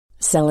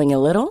Selling a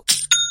little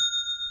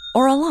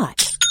or a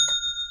lot?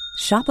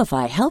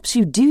 Shopify helps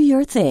you do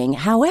your thing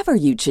however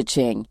you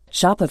cha-ching.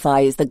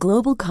 Shopify is the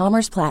global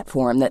commerce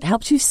platform that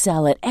helps you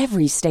sell at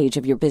every stage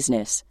of your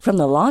business. From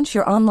the launch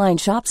your online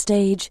shop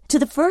stage to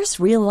the first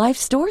real-life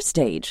store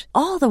stage,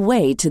 all the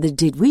way to the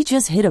did we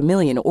just hit a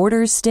million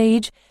orders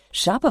stage.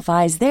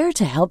 Shopify is there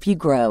to help you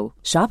grow.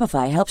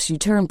 Shopify helps you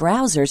turn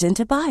browsers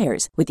into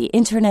buyers with the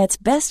internet's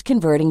best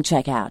converting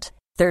checkout.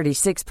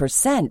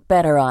 36%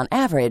 better on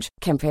average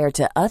compared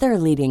to other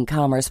leading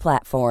commerce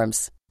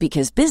platforms.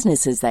 Because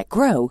businesses that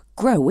grow,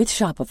 grow with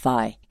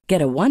Shopify.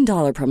 Get a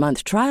 $1 per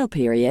month trial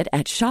period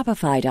at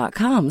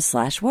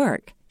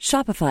shopify.com/work.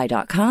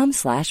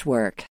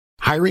 Shopify.com/work.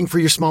 Hiring for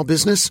your small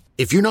business?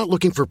 If you're not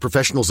looking for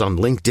professionals on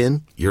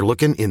LinkedIn, you're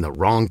looking in the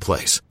wrong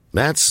place.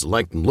 That's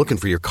like looking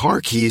for your car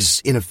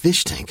keys in a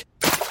fish tank.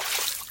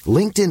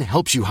 LinkedIn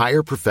helps you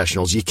hire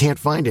professionals you can't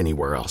find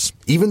anywhere else,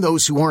 even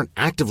those who aren't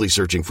actively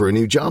searching for a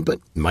new job but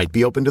might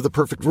be open to the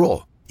perfect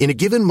role. In a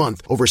given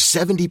month, over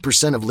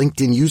 70% of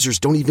LinkedIn users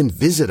don't even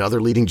visit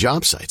other leading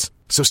job sites.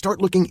 So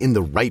start looking in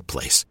the right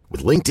place.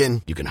 With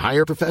LinkedIn, you can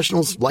hire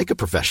professionals like a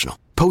professional.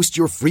 Post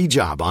your free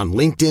job on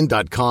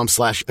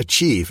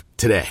linkedin.com/achieve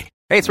today.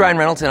 Hey, it's Ryan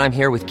Reynolds, and I'm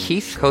here with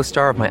Keith,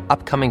 co-star of my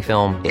upcoming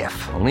film,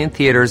 If, only in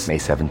theaters May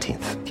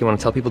 17th. Do you want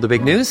to tell people the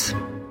big news?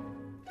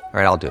 All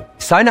right, I'll do it.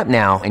 Sign up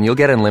now and you'll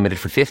get unlimited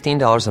for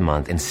 $15 a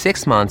month and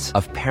 6 months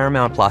of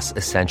Paramount Plus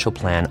Essential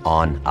Plan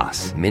on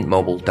us.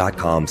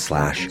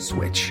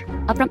 MintMobile.com/switch.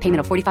 Upfront payment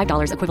of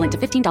 $45 equivalent to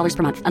 $15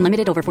 per month.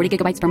 Unlimited over 40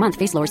 gigabytes per month.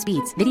 Face lower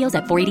speeds. Videos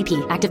at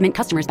 480p. Active Mint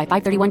customers by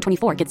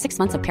 531.24 get 6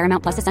 months of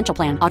Paramount Plus Essential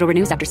Plan. Auto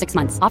renews after 6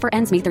 months. Offer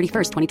ends May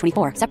 31st,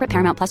 2024. Separate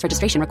Paramount Plus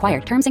registration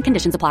required. Terms and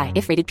conditions apply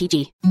if rated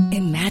PG.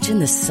 Imagine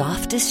the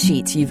softest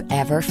sheets you've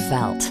ever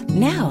felt.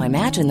 Now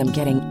imagine them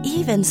getting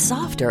even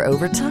softer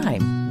over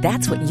time.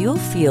 That's what you'll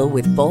feel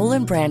with Boll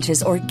 &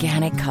 Branch's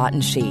organic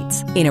cotton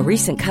sheets. In a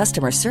recent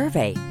customer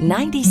survey,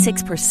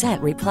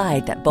 96%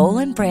 replied that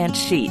Boll & Branch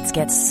sheets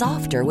get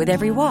softer with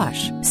every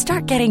wash.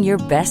 Start getting your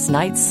best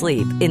night's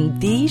sleep in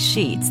these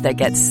sheets that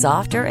get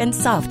softer and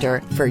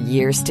softer for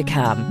years to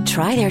come.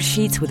 Try their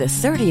sheets with a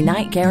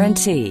 30-night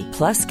guarantee.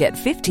 Plus, get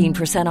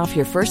 15% off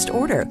your first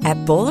order at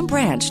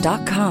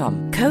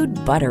bollandbranch.com. Code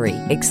BUTTERY.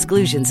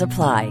 Exclusions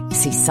apply.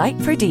 See site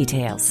for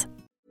details.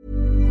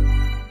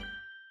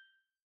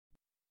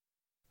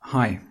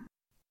 Hi.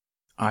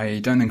 I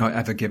don't think I've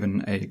ever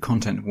given a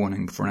content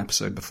warning for an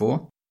episode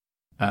before,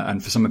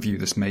 and for some of you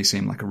this may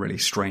seem like a really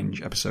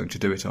strange episode to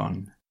do it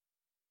on.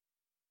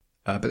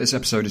 But this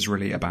episode is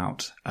really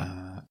about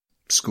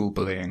school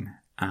bullying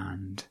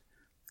and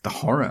the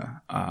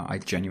horror, I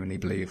genuinely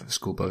believe, of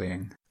school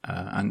bullying,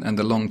 and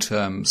the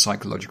long-term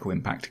psychological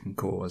impact it can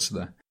cause,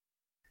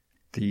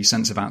 the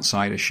sense of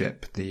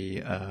outsidership,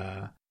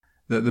 the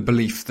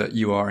belief that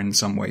you are in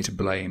some way to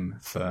blame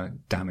for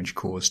damage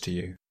caused to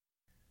you.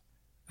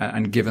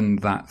 And given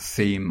that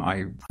theme,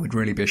 I would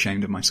really be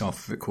ashamed of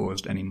myself if it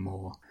caused any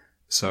more.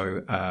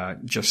 So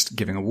just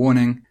giving a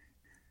warning.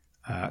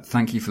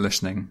 Thank you for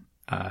listening.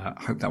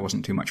 Hope that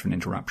wasn't too much of an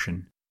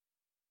interruption.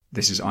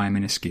 This is I Am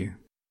Ineskew.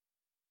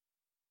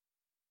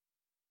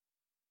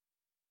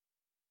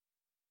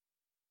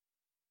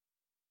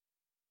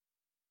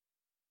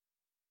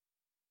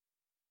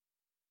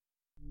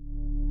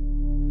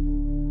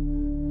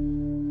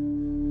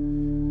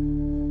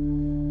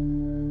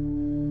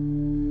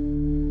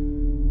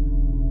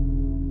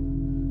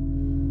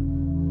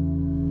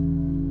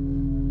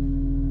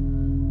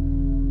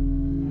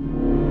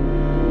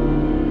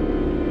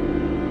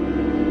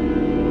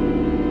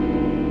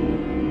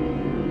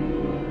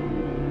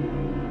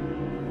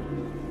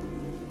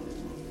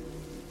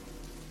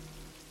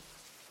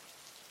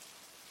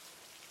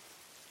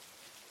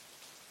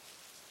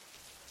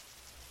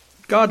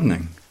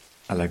 Gardening,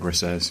 Allegra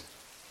says.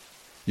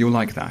 You'll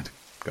like that,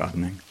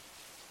 gardening.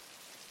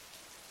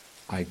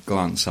 I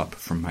glance up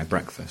from my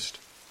breakfast.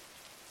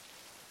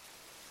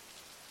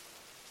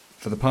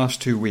 For the past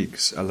 2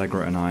 weeks,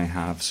 Allegra and I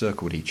have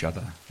circled each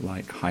other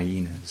like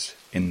hyenas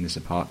in this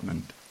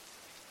apartment.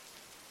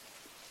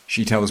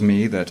 She tells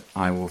me that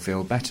I will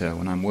feel better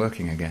when I'm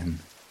working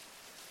again,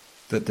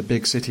 that the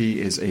big city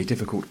is a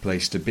difficult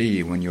place to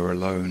be when you're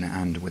alone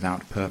and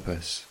without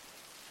purpose,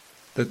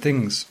 that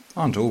things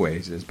aren't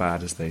always as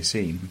bad as they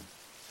seem.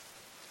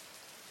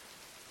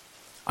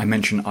 I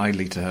mention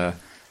idly to her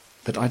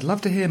that I'd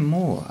love to hear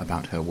more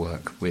about her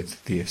work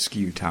with the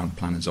Askew Town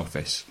Planner's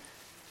Office.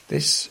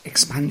 This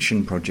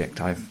expansion project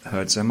I've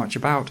heard so much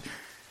about.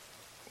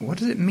 What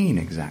does it mean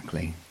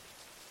exactly?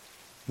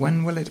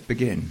 When will it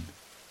begin?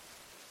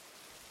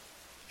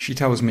 She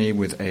tells me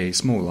with a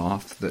small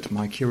laugh that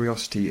my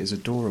curiosity is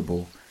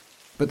adorable,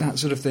 but that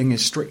sort of thing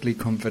is strictly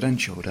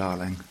confidential,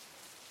 darling.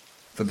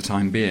 For the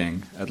time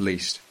being, at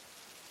least.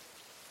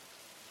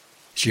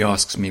 She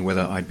asks me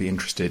whether I'd be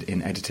interested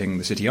in editing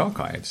the city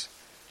archives,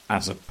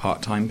 as a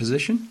part-time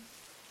position.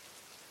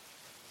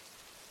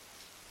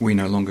 We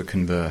no longer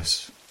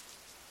converse.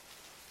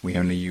 We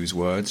only use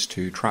words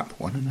to trap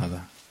one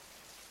another.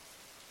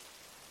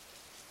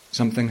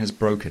 Something has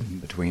broken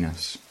between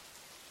us.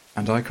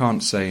 and I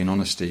can't say in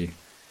honesty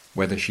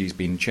whether she's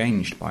been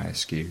changed by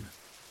Askew,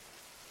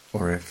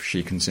 or if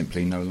she can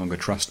simply no longer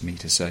trust me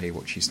to say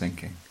what she's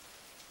thinking.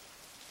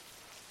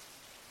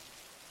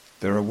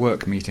 There are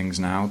work meetings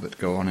now that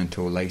go on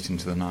until late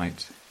into the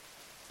night,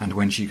 and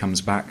when she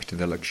comes back to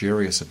the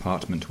luxurious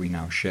apartment we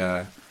now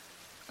share,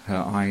 her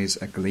eyes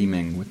are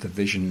gleaming with the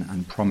vision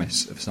and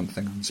promise of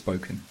something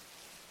unspoken.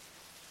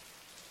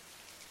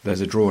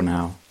 There's a drawer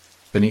now,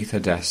 beneath her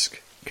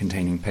desk,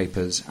 containing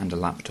papers and a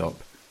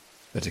laptop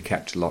that are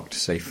kept locked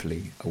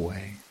safely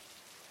away.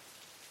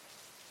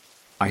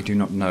 I do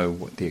not know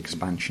what the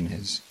expansion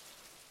is.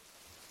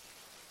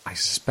 I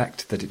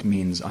suspect that it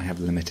means I have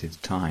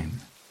limited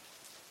time.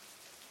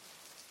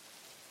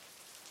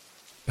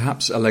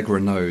 Perhaps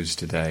Allegra knows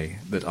today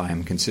that I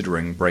am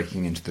considering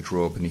breaking into the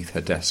drawer beneath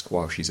her desk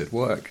while she's at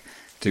work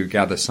to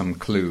gather some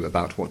clue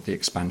about what the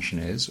expansion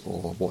is,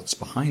 or what's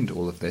behind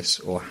all of this,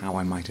 or how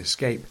I might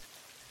escape,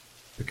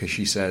 because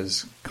she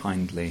says,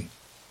 kindly,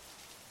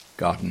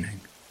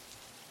 gardening.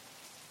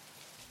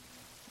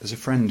 There's a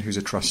friend who's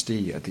a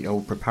trustee at the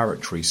old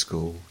preparatory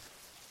school.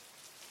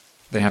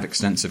 They have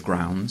extensive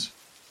grounds,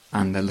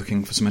 and they're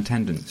looking for some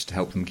attendants to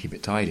help them keep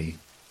it tidy.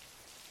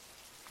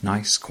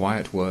 Nice,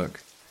 quiet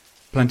work,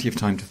 plenty of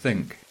time to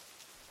think.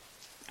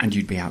 And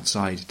you'd be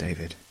outside,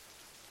 David.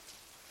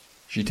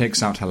 She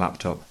takes out her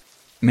laptop,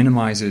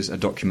 minimises a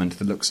document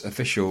that looks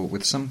official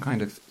with some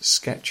kind of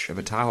sketch of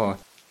a tower,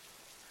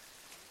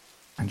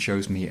 and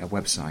shows me a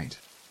website.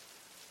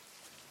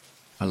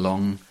 A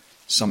long,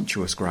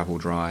 sumptuous gravel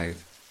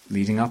drive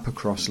leading up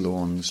across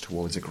lawns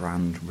towards a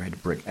grand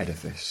red brick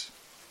edifice.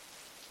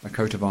 A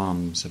coat of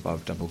arms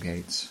above double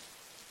gates.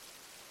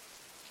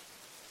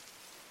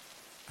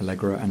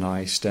 Allegra and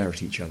I stare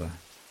at each other,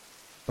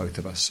 both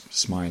of us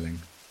smiling.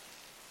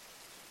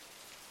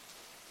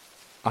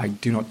 I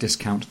do not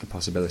discount the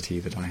possibility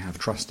that I have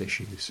trust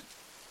issues.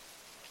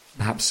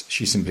 Perhaps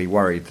she's simply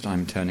worried that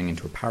I'm turning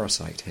into a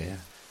parasite here,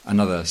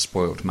 another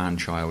spoilt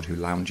man-child who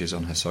lounges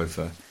on her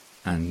sofa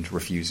and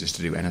refuses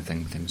to do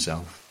anything with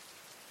himself.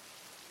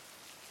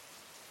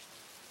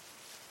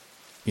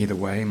 Either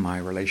way, my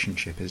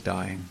relationship is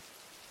dying,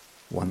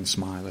 one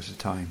smile at a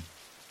time.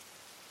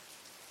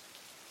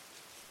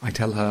 I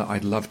tell her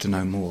I'd love to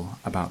know more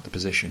about the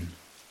position.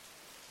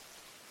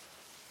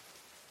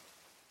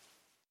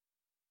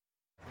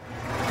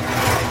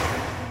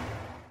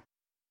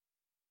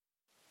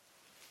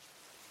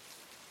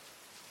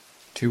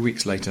 Two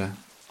weeks later,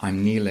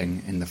 I'm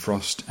kneeling in the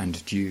frost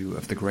and dew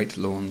of the great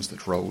lawns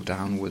that roll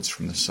downwards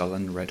from the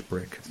sullen red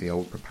brick of the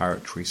old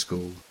preparatory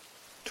school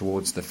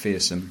towards the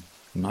fearsome,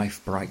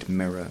 knife-bright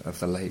mirror of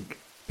the lake,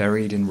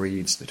 buried in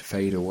reeds that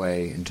fade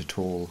away into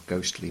tall,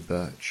 ghostly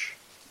birch.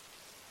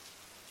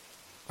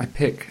 I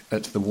pick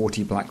at the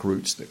warty black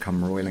roots that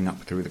come roiling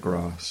up through the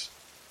grass,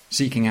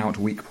 seeking out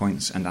weak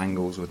points and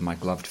angles with my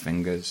gloved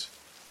fingers,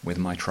 with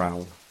my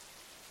trowel.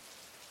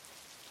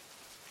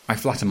 I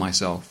flatter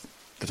myself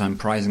that I'm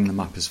prizing them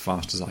up as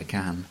fast as I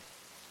can,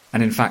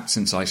 and in fact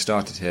since I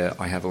started here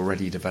I have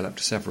already developed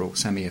several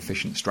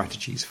semi-efficient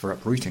strategies for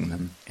uprooting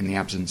them in the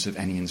absence of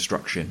any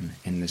instruction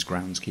in this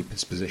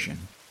groundskeeper's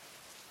position.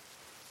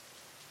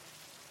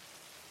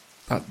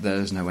 But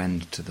there's no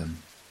end to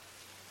them.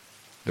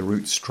 The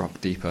roots drop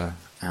deeper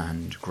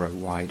and grow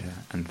wider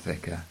and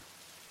thicker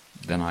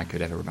than I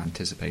could ever have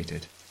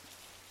anticipated.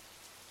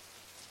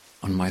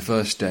 On my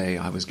first day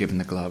I was given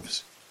the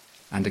gloves,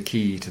 and a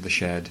key to the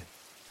shed,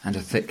 and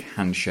a thick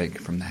handshake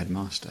from the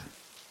headmaster.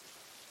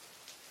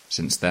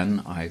 Since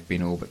then, I've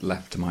been all but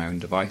left to my own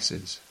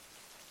devices.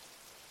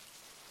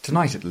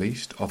 Tonight, at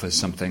least, offers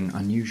something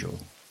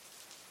unusual.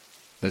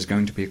 There's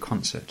going to be a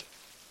concert,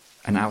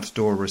 an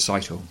outdoor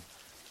recital,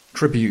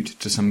 tribute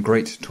to some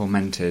great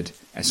tormented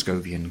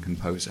Escovian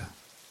composer.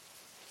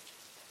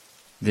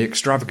 The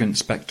extravagant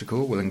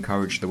spectacle will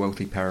encourage the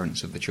wealthy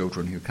parents of the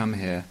children who come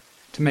here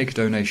to make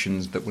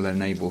donations that will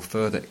enable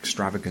further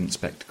extravagant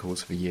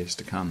spectacles for years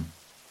to come.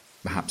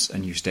 Perhaps a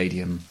new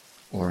stadium,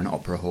 or an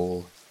opera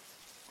hall,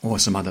 or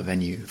some other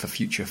venue for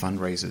future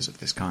fundraisers of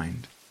this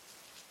kind.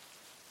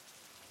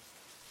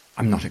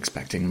 I'm not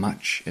expecting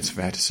much, it's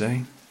fair to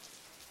say.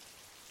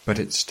 But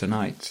it's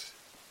tonight,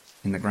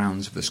 in the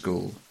grounds of the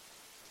school,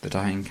 that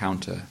I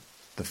encounter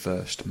the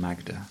first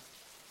Magda.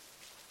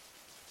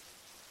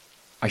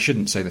 I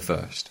shouldn't say the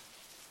first.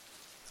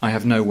 I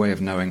have no way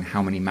of knowing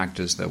how many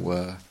Magdas there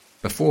were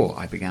before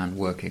I began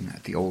working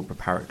at the old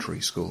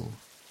preparatory school.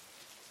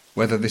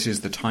 Whether this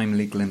is the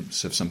timely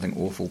glimpse of something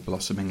awful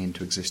blossoming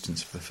into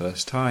existence for the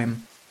first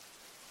time,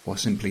 or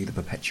simply the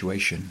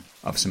perpetuation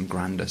of some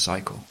grander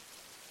cycle.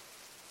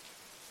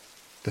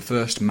 The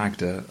first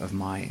Magda of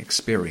my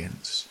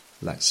experience,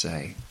 let's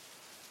say,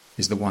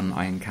 is the one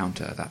I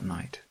encounter that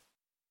night.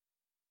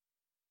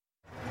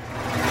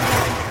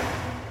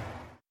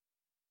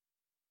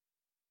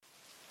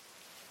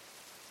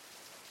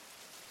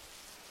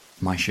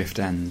 My shift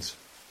ends,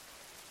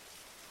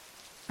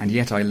 and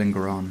yet I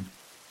linger on,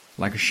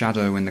 like a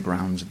shadow in the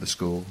grounds of the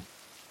school,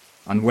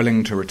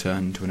 unwilling to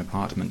return to an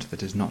apartment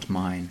that is not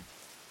mine,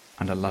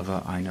 and a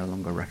lover I no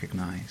longer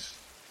recognize.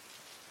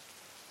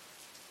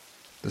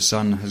 The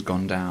sun has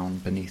gone down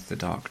beneath the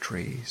dark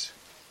trees.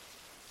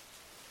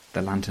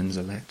 The lanterns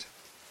are lit.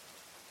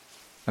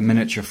 A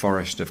miniature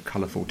forest of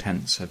colourful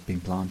tents have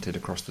been planted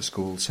across the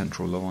school's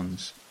central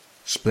lawns,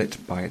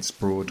 split by its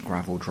broad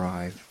gravel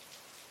drive.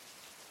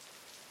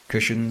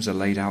 Cushions are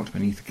laid out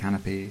beneath the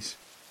canopies,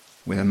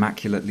 with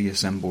immaculately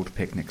assembled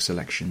picnic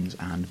selections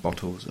and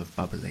bottles of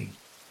bubbly.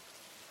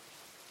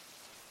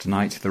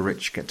 Tonight the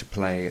rich get to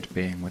play at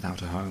being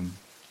without a home.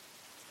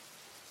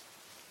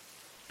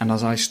 And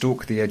as I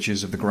stalk the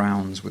edges of the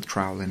grounds with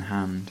trowel in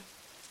hand,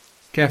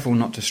 careful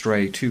not to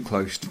stray too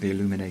close to the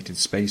illuminated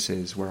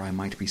spaces where I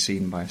might be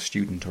seen by a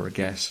student or a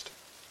guest,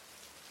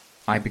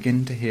 I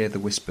begin to hear the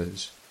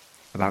whispers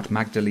about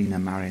Magdalena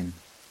Marin,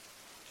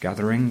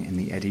 gathering in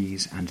the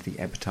eddies and the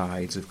ebb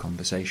tides of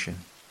conversation.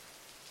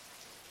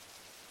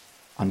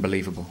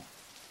 Unbelievable,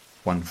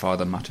 one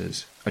father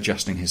mutters,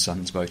 adjusting his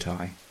son's bow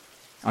tie.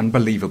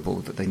 Unbelievable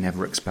that they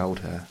never expelled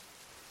her.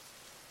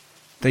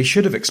 They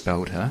should have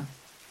expelled her,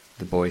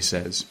 the boy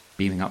says,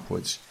 beaming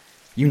upwards.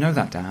 You know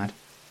that, Dad.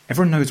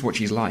 Everyone knows what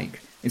she's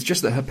like. It's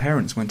just that her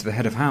parents went to the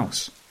head of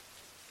house.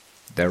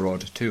 They're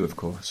odd too, of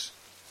course.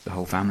 The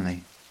whole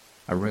family.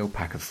 A real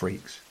pack of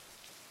freaks.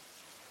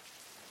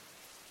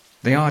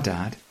 They are,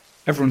 Dad.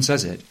 Everyone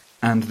says it.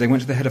 And they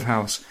went to the head of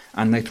house,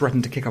 and they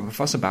threatened to kick up a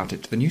fuss about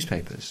it to the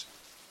newspapers.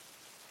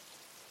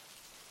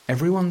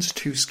 Everyone's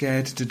too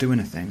scared to do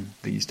anything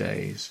these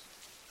days,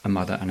 a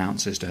mother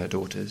announces to her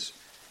daughters.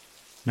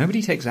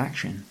 Nobody takes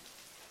action.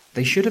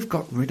 They should have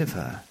got rid of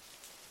her.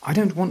 I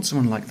don't want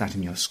someone like that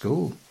in your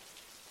school.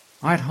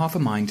 I had half a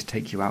mind to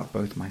take you out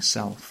both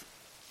myself.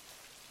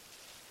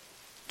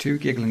 Two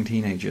giggling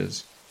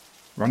teenagers,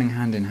 running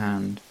hand in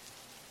hand,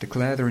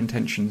 declare their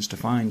intentions to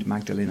find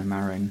Magdalena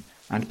Marin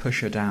and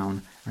push her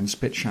down and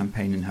spit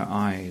champagne in her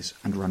eyes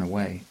and run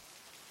away.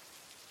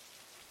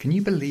 Can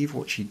you believe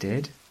what she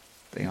did?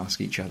 They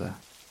ask each other.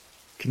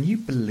 Can you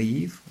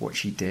believe what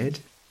she did?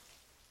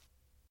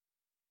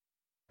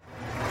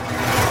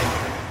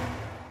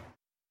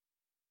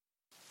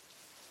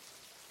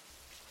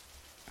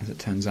 As it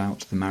turns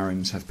out, the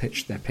Marins have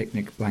pitched their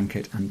picnic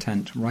blanket and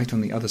tent right on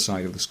the other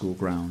side of the school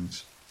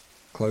grounds,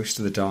 close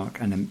to the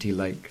dark and empty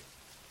lake.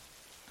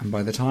 And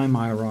by the time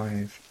I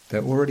arrive,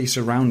 they're already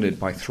surrounded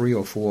by 3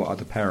 or 4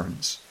 other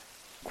parents,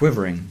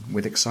 quivering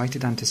with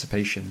excited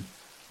anticipation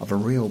of a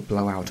real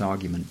blowout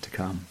argument to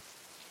come.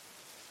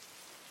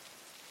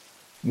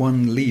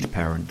 One lead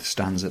parent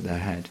stands at their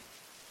head,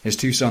 his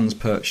 2 sons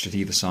perched at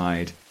either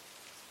side,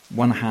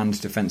 one hand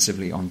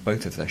defensively on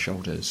both of their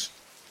shoulders,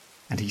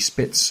 and he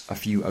spits a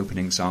few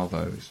opening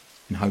salvos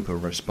in hope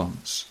of a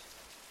response.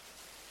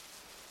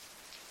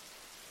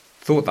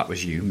 Thought that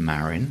was you,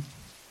 Marin.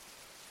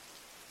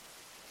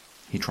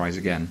 He tries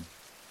again.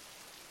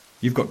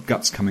 You've got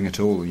guts coming at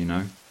all, you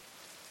know.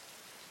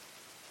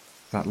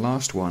 That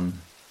last one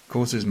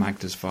causes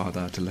Magda's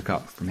father to look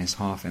up from his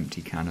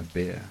half-empty can of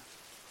beer.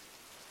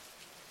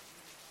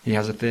 He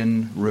has a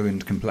thin,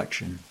 ruined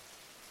complexion,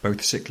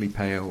 both sickly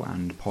pale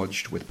and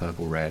podged with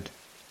purple-red.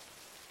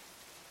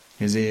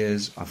 His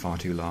ears are far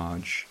too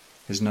large,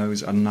 his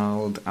nose a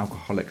gnarled,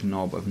 alcoholic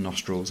knob of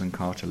nostrils and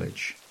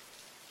cartilage,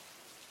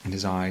 and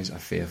his eyes are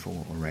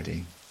fearful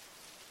already.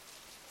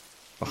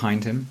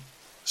 Behind him,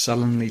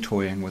 sullenly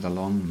toying with a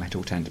long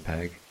metal tent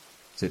peg,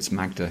 sits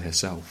Magda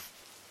herself,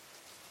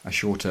 a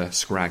shorter,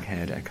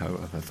 scrag-haired echo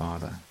of her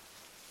father.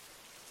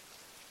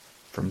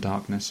 From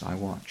darkness I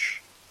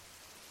watch,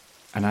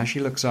 and as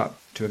she looks up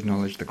to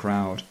acknowledge the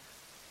crowd,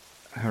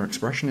 her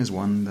expression is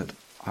one that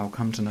I'll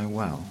come to know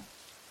well.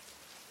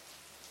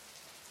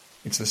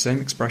 It's the same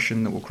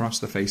expression that will cross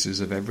the faces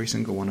of every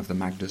single one of the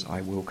Magdas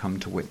I will come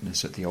to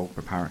witness at the old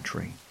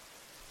preparatory.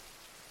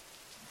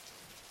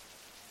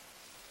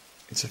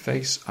 It's a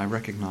face I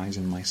recognize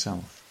in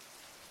myself.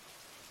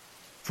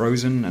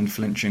 Frozen and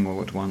flinching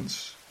all at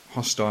once,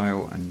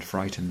 hostile and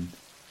frightened,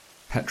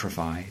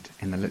 petrified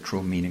in the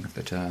literal meaning of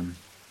the term.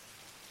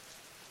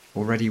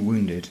 Already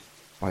wounded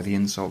by the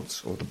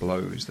insults or the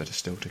blows that are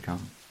still to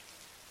come.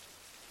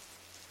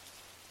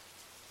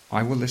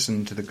 I will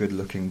listen to the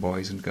good-looking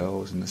boys and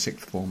girls in the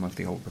 6th form of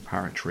the old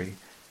preparatory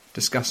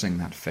discussing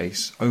that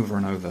face over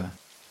and over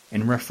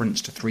in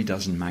reference to 3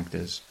 dozen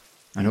Magdas,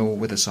 and all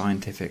with a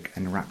scientific,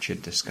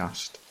 enraptured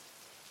disgust.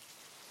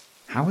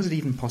 How is it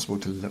even possible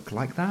to look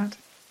like that?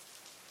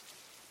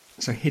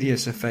 So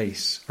hideous a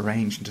face,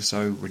 arranged into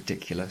so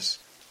ridiculous,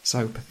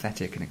 so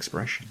pathetic an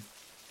expression.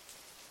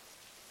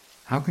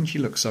 How can she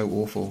look so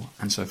awful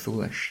and so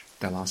foolish,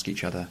 they'll ask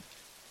each other,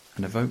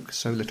 and evoke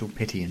so little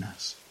pity in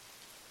us?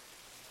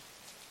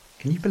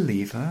 Can you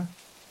believe her?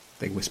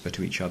 They whisper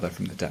to each other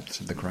from the depths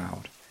of the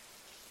crowd.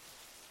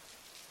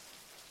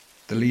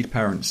 The lead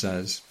parent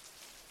says,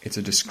 "It's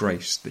a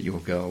disgrace that your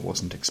girl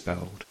wasn't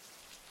expelled.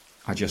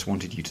 I just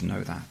wanted you to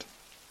know that."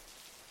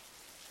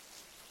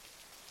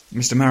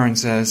 Mr. Marin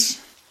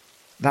says,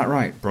 "That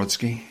right,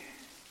 Brodsky."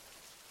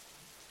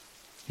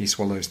 He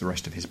swallows the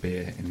rest of his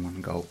beer in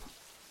one gulp.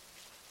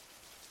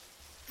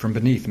 From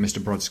beneath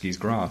Mr. Brodsky's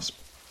grasp,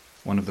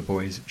 one of the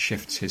boys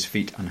shifts his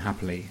feet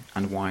unhappily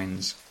and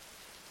whines,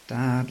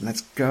 "Dad,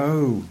 let's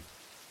go."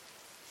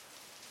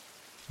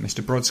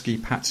 Mr.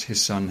 Brodsky pats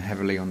his son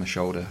heavily on the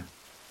shoulder,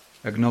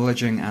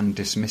 acknowledging and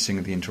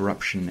dismissing the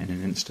interruption in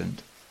an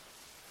instant,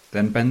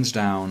 then bends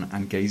down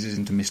and gazes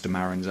into Mr.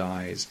 Marin's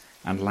eyes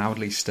and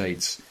loudly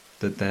states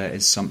that there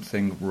is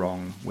something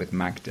wrong with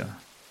Magda,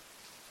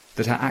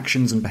 that her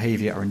actions and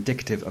behaviour are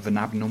indicative of an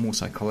abnormal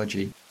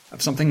psychology,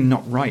 of something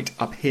not right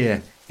up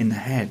here in the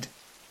head.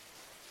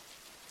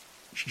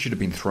 She should have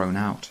been thrown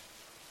out,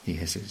 he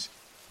hisses.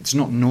 It's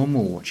not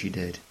normal what she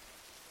did,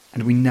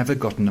 and we never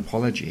got an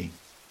apology.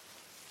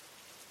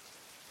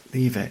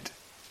 Leave it,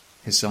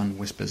 his son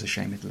whispers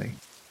ashamedly.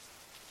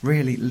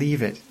 Really,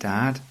 leave it,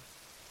 Dad.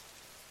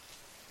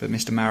 But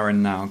Mr.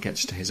 Marin now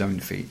gets to his own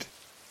feet,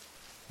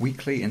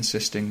 weakly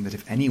insisting that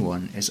if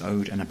anyone is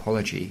owed an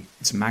apology,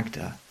 it's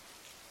Magda,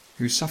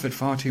 who's suffered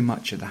far too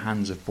much at the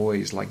hands of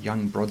boys like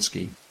young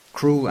Brodsky,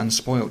 cruel and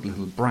spoilt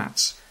little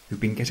brats who've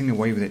been getting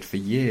away with it for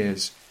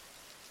years.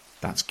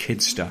 That's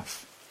kid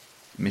stuff,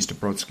 Mr.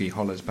 Brodsky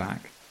hollers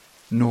back.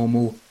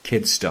 Normal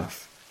kid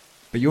stuff.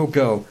 But your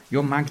girl,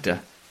 your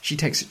Magda, she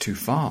takes it too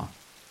far.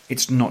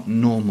 It's not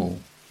normal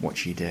what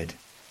she did.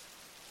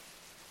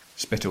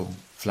 Spittle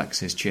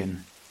flecks his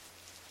chin.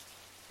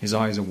 His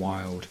eyes are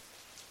wild,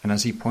 and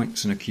as he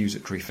points an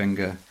accusatory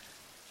finger,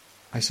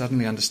 I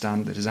suddenly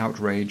understand that his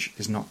outrage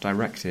is not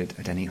directed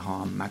at any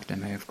harm Magda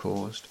may have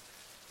caused,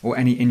 or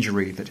any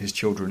injury that his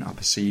children are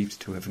perceived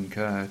to have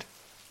incurred.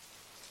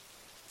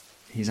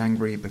 He's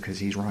angry because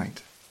he's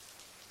right.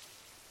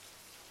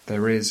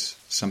 There is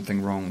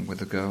something wrong with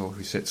the girl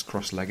who sits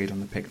cross-legged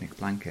on the picnic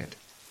blanket,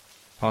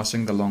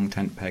 passing the long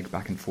tent peg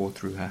back and forth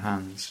through her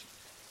hands,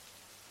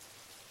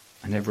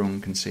 and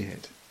everyone can see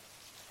it.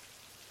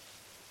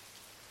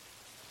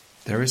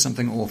 There is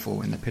something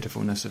awful in the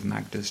pitifulness of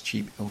Magda's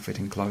cheap,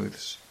 ill-fitting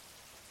clothes,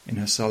 in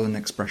her sullen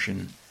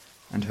expression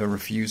and her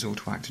refusal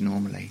to act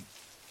normally,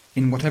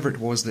 in whatever it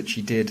was that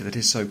she did that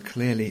is so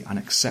clearly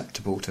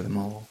unacceptable to them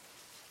all,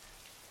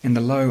 in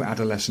the low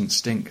adolescent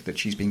stink that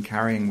she's been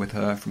carrying with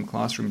her from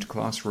classroom to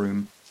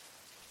classroom,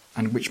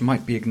 and which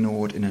might be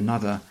ignored in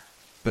another,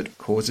 but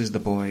causes the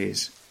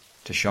boys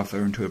to shove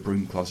her into a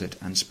broom closet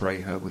and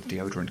spray her with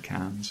deodorant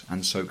cans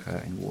and soak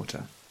her in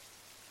water.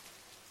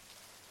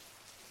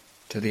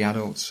 To the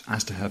adults,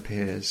 as to her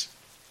peers,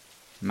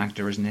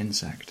 Magda is an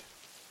insect.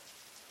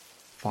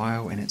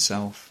 Vile in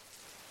itself,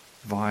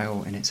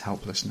 vile in its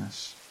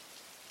helplessness.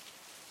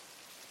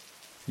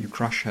 You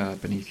crush her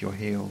beneath your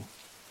heel,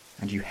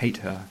 and you hate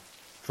her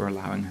for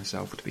allowing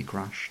herself to be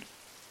crushed.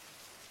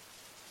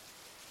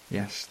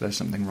 Yes, there's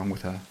something wrong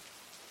with her.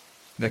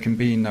 There can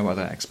be no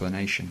other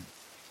explanation.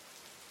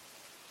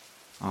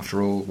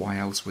 After all, why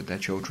else would their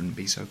children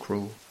be so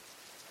cruel?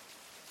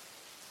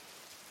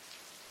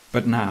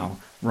 But now,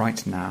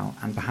 right now,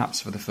 and perhaps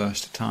for the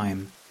first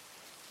time,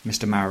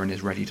 Mr. Marin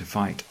is ready to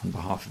fight on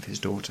behalf of his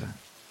daughter.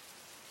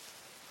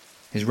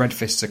 His red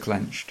fists are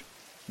clenched,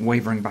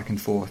 wavering back and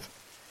forth,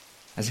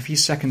 as if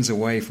he's seconds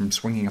away from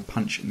swinging a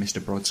punch at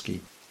Mr.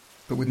 Brodsky,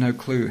 but with no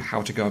clue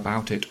how to go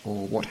about it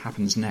or what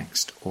happens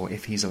next, or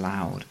if he's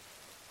allowed.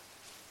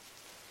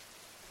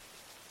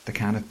 The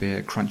can of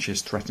beer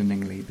crunches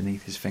threateningly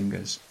beneath his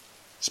fingers,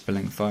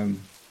 spilling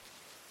foam.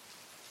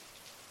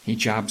 He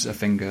jabs a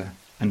finger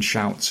and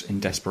shouts in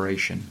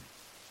desperation,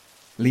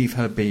 "Leave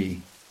her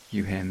be,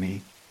 you hear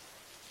me?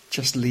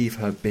 Just leave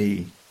her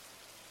be."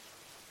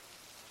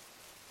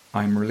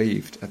 I am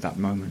relieved at that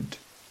moment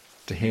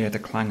to hear the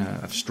clangor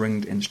of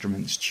stringed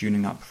instruments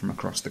tuning up from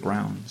across the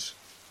grounds.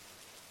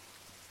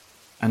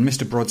 And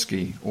Mr.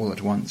 Brodsky, all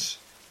at once,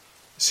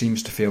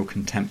 seems to feel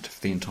contempt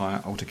for the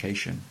entire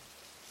altercation,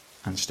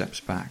 and steps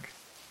back.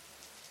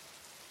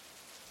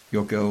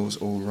 "Your girl's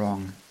all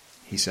wrong,"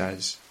 he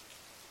says,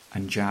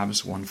 and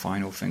jabs one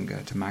final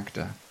finger to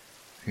Magda,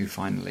 who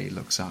finally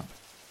looks up.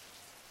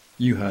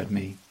 "You heard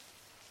me.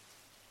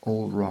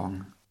 All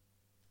wrong."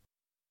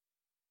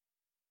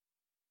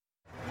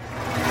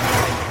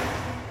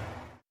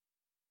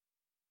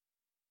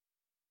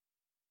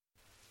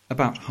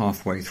 About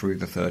halfway through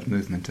the third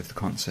movement of the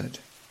concert,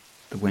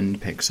 the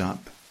wind picks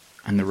up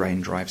and the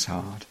rain drives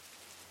hard,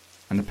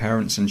 and the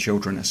parents and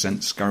children are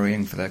sent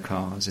scurrying for their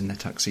cars in their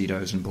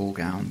tuxedos and ball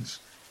gowns,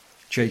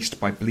 chased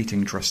by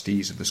bleating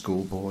trustees of the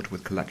school board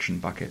with collection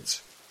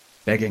buckets,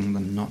 begging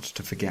them not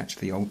to forget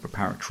the old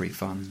preparatory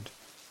fund.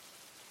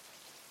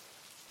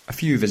 A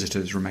few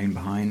visitors remain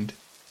behind,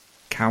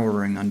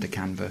 cowering under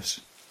canvas,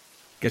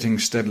 getting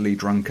steadily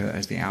drunker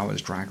as the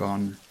hours drag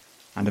on,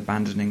 and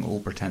abandoning all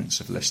pretense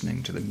of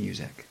listening to the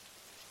music.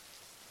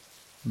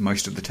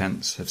 Most of the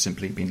tents have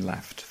simply been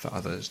left for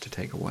others to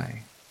take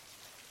away.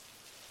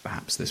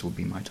 Perhaps this will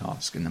be my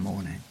task in the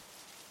morning.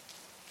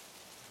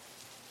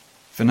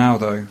 For now,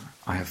 though,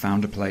 I have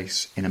found a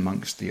place in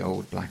amongst the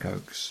old black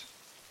oaks,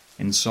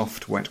 in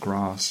soft wet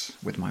grass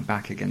with my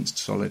back against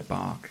solid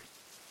bark,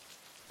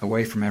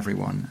 away from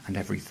everyone and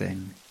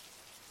everything,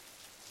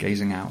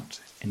 gazing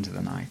out into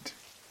the night.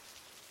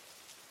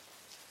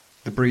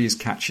 The breeze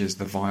catches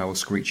the vile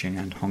screeching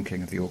and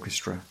honking of the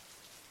orchestra,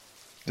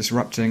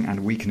 disrupting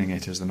and weakening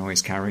it as the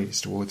noise carries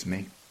towards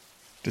me,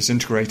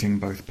 disintegrating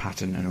both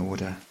pattern and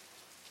order.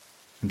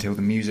 until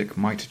the music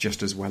might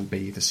just as well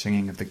be the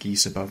singing of the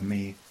geese above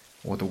me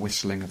or the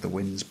whistling of the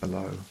winds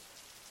below.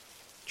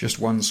 Just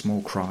one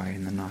small cry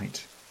in the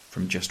night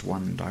from just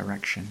one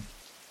direction.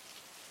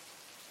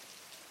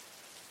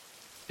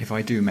 If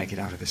I do make it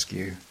out of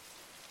Askew,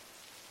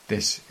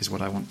 this is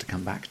what I want to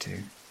come back to.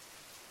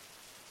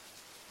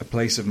 A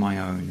place of my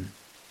own,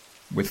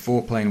 with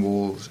 4 plain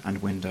walls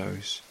and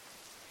windows,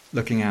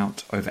 looking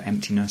out over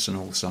emptiness on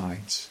all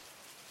sides.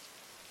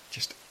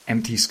 Just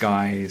empty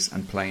skies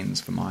and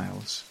plains for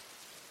miles,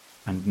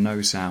 and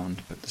no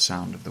sound but the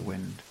sound of the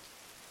wind.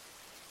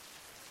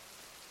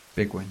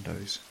 Big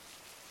windows.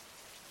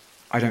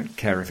 I don't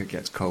care if it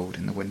gets cold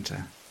in the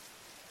winter.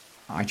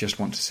 I just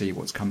want to see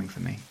what's coming for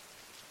me.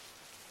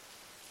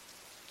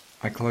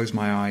 I close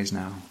my eyes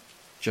now,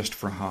 just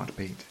for a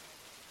heartbeat.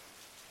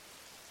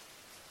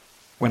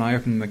 When I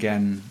open them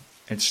again,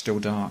 it's still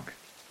dark,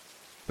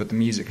 but the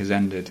music has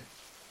ended,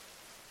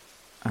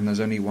 and there's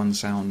only one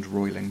sound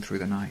roiling through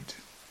the night.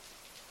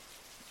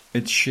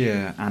 It's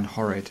sheer and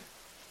horrid,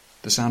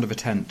 the sound of a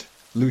tent,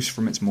 loose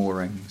from its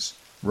moorings,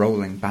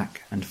 rolling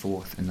back and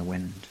forth in the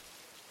wind.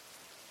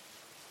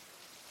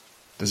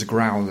 There's a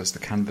growl as the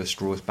canvas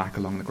draws back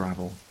along the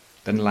gravel,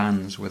 then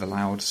lands with a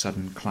loud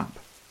sudden clap,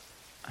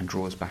 and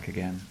draws back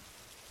again.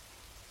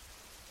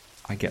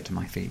 I get to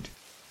my feet.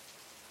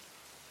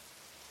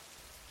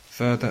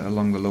 Further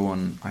along the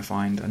lawn, I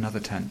find another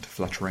tent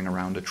fluttering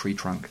around a tree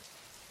trunk,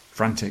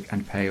 frantic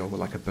and pale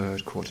like a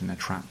bird caught in a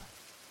trap.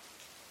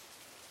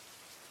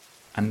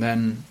 And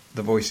then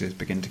the voices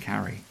begin to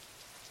carry.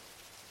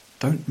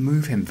 Don't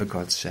move him, for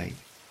God's sake.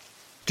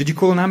 Did you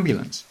call an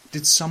ambulance?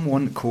 Did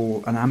someone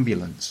call an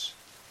ambulance?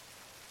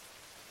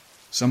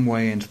 Some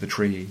way into the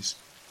trees,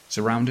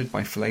 surrounded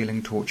by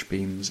flailing torch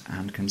beams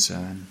and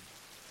concern,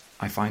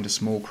 I find a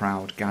small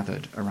crowd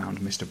gathered around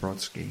Mr.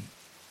 Brodsky.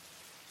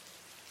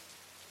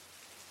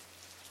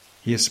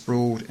 He is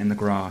sprawled in the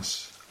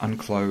grass,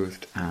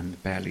 unclothed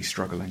and barely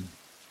struggling.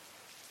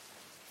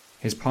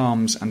 His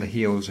palms and the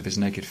heels of his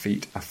naked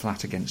feet are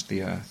flat against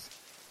the earth,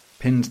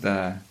 pinned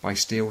there by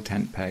steel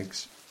tent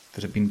pegs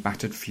that have been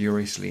battered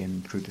furiously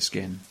in through the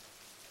skin.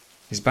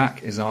 His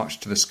back is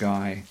arched to the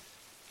sky,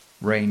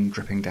 rain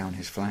dripping down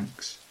his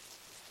flanks.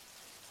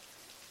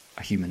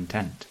 A human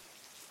tent.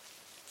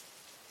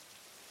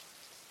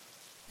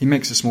 He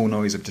makes a small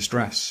noise of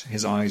distress,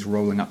 his eyes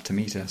rolling up to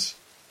meet us,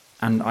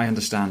 and I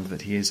understand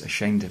that he is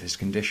ashamed of his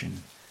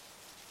condition,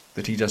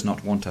 that he does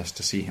not want us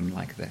to see him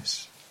like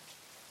this.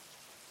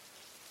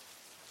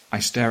 I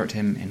stare at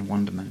him in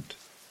wonderment,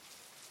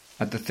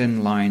 at the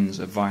thin lines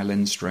of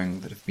violin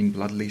string that have been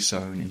bloodily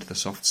sewn into the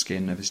soft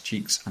skin of his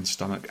cheeks and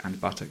stomach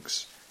and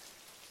buttocks,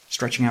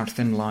 stretching out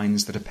thin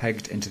lines that are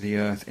pegged into the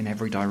earth in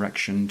every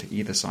direction to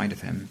either side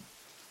of him,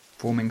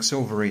 forming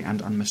silvery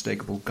and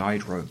unmistakable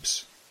guide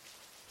ropes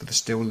for the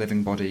still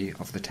living body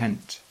of the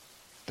tent,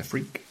 the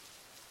freak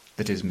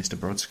that is Mr.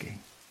 Brodsky.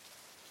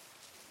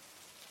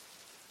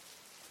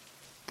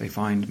 They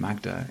find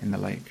Magda in the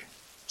lake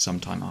some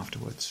time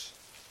afterwards.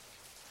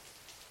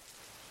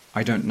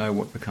 I don't know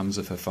what becomes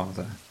of her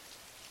father,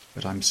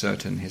 but I'm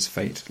certain his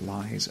fate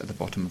lies at the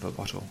bottom of a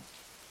bottle.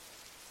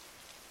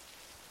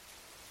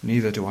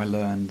 Neither do I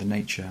learn the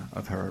nature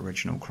of her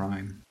original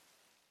crime.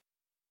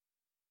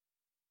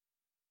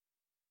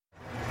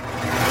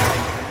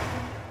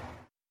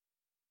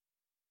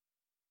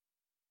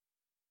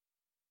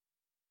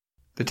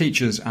 The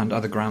teachers and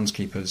other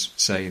groundskeepers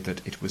say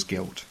that it was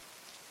guilt,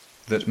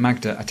 that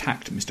Magda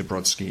attacked Mr.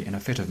 Brodsky in a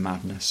fit of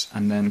madness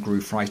and then grew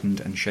frightened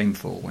and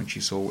shameful when she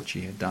saw what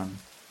she had done.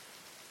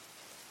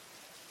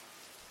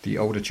 The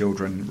older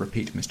children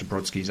repeat Mr.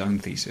 Brodsky's own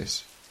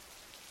thesis,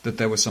 that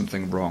there was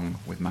something wrong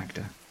with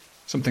Magda,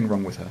 something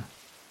wrong with her.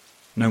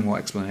 No more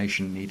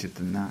explanation needed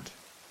than that.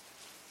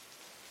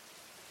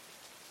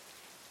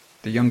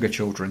 The younger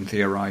children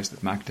theorize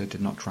that Magda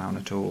did not drown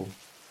at all,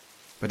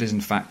 but is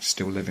in fact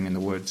still living in the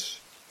woods,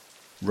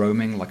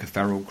 roaming like a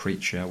feral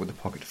creature with a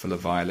pocket full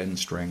of violin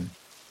string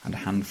and a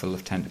handful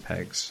of tent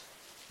pegs,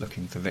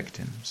 looking for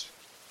victims.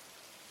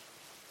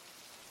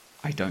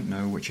 I don't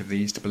know which of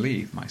these to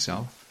believe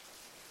myself.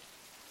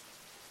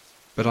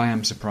 But I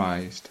am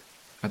surprised,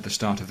 at the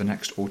start of the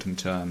next autumn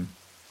term,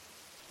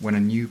 when a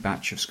new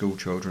batch of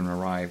schoolchildren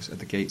arrives at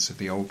the gates of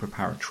the old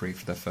preparatory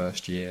for their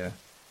first year,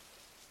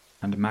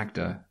 and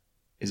Magda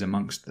is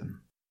amongst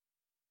them.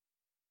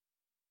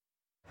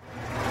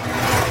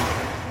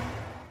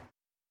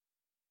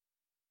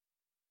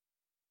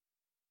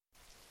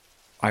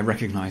 I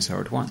recognize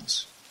her at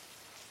once.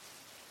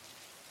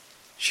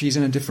 She's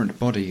in a different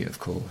body, of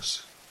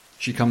course.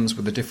 She comes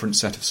with a different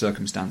set of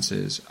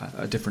circumstances,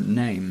 a different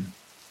name.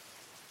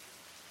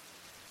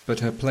 But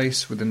her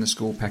place within the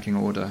school pecking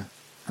order,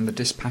 and the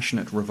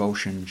dispassionate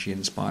revulsion she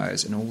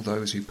inspires in all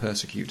those who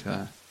persecute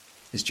her,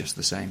 is just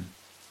the same.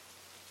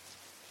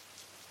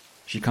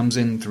 She comes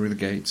in through the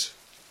gates,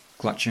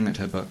 clutching at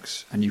her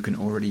books, and you can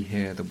already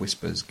hear the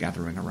whispers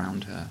gathering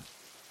around her,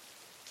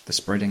 the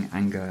spreading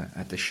anger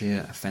at the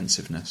sheer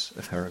offensiveness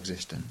of her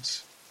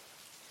existence.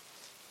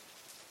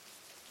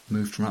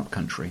 Moved from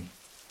upcountry,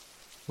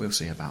 we'll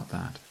see about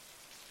that.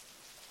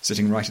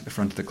 sitting right at the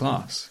front of the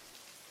class.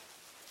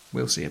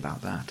 We'll see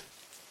about that.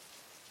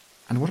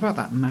 And what about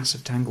that mass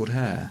of tangled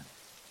hair,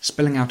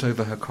 spilling out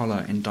over her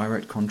collar in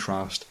direct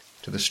contrast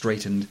to the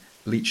straightened,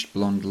 bleached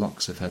blonde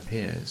locks of her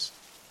peers?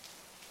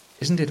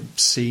 Isn't it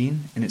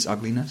obscene in its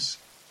ugliness?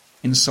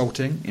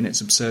 Insulting in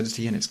its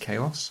absurdity and its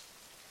chaos?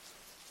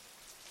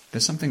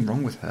 There's something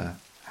wrong with her,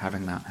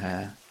 having that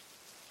hair.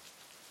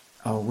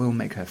 Oh, we'll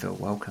make her feel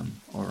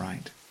welcome, all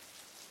right.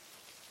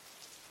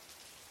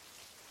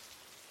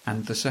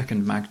 And the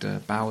second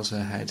Magda bows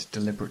her head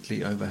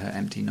deliberately over her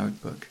empty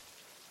notebook,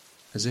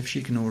 as if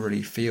she can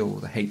already feel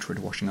the hatred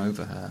washing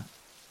over her,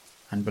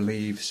 and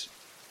believes,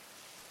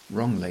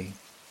 wrongly,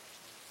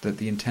 that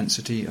the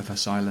intensity of her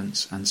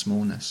silence and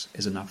smallness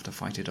is enough to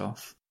fight it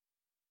off.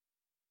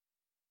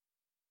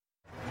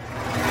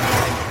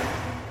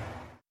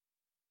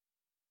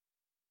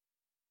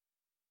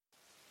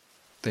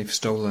 They've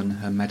stolen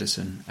her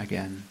medicine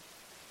again,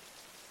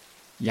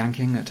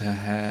 yanking at her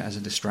hair as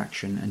a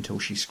distraction until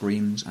she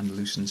screams and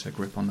loosens her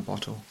grip on the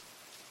bottle.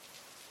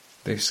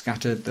 They've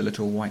scattered the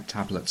little white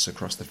tablets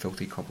across the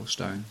filthy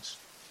cobblestones,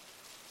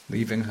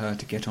 leaving her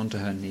to get onto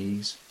her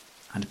knees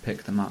and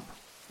pick them up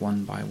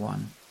one by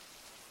one.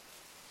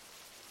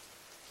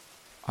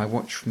 I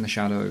watch from the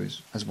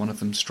shadows as one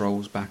of them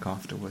strolls back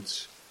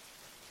afterwards,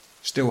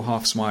 still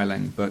half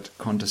smiling but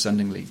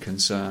condescendingly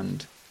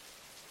concerned.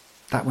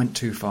 "That went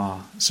too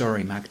far.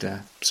 Sorry,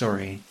 Magda,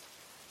 sorry,"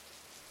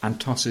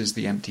 and tosses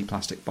the empty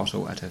plastic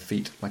bottle at her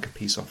feet like a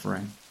peace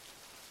offering,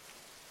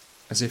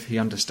 as if he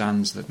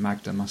understands that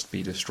Magda must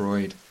be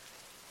destroyed,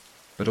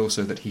 but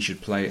also that he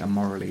should play a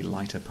morally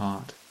lighter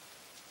part.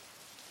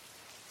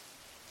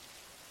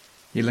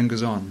 He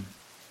lingers on.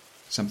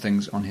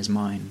 Something's on his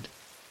mind.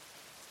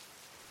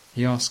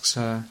 He asks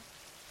her,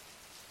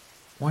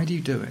 "Why do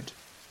you do it?"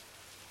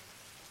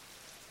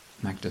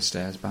 Magda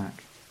stares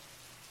back.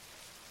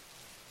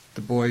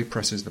 The boy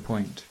presses the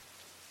point.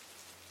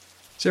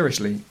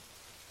 "Seriously,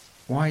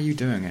 why are you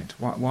doing it?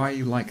 Why are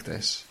you like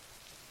this?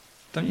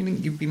 Don't you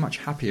think you'd be much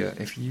happier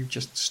if you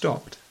just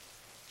stopped?"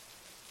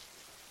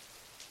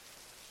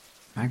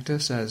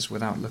 Magda says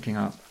without looking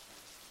up,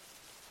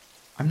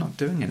 "I'm not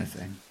doing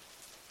anything."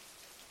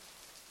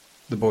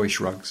 The boy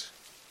shrugs,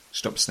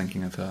 stops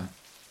thinking of her,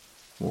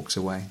 walks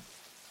away.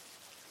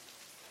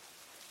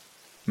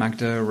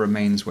 Magda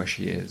remains where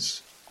she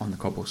is, on the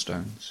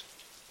cobblestones.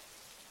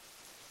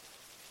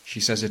 She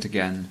says it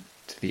again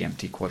to the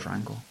empty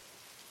quadrangle.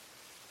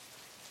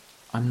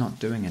 "I'm not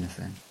doing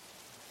anything."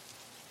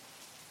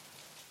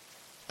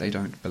 They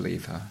don't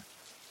believe her.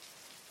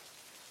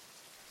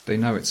 They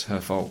know it's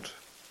her fault,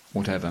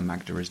 whatever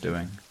Magda is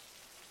doing,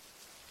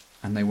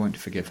 and they won't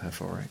forgive her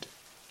for it.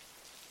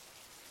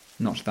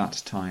 Not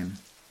that time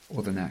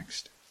or the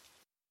next.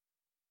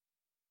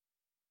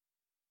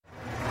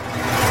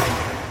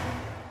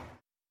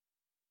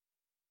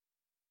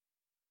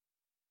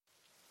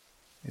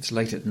 It's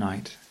late at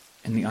night,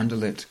 in the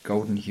underlit,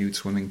 golden-hued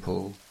swimming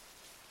pool,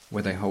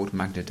 where they hold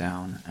Magda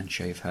down and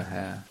shave her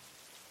hair.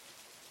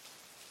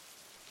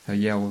 Her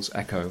yells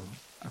echo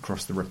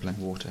across the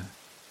rippling water.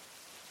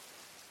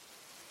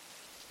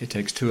 It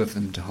takes 2 of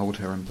them to hold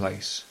her in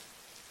place,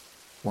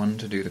 1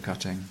 to do the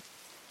cutting,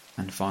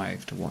 and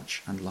 5 to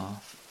watch and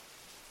laugh.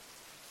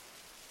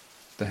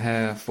 The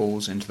hair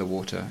falls into the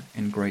water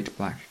in great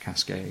black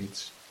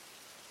cascades,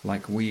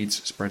 like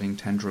weeds spreading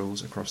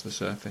tendrils across the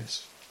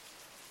surface,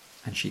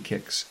 and she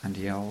kicks and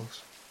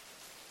yells,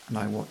 and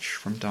I watch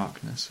from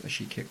darkness as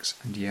she kicks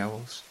and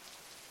yells,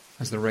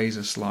 as the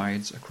razor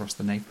slides across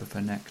the nape of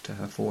her neck to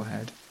her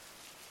forehead,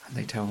 and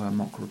they tell her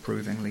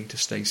mock-reprovingly to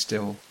stay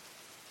still,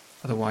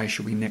 otherwise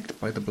she'll be nicked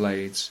by the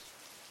blades,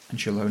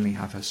 and she'll only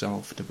have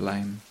herself to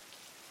blame.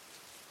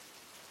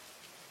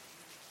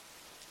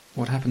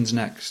 What happens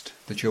next,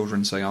 the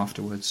children say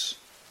afterwards,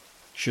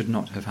 should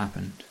not have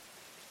happened.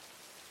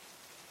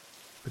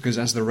 Because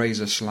as the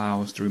razor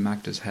sloughs through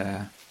Magda's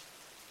hair,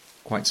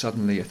 quite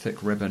suddenly a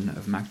thick ribbon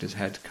of Magda's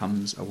head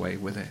comes away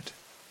with it.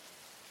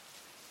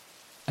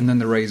 And then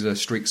the razor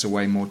streaks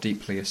away more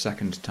deeply a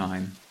second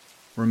time,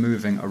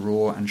 removing a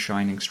raw and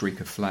shining streak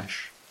of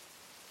flesh,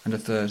 and a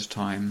third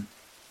time,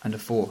 and a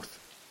fourth.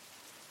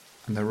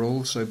 And they're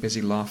all so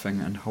busy laughing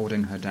and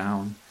holding her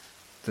down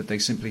that they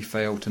simply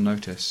fail to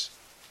notice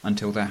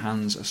until their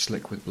hands are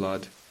slick with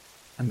blood,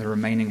 and the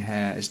remaining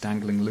hair is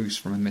dangling loose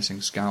from a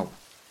missing scalp,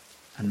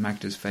 and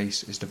Magda's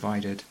face is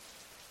divided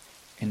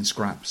in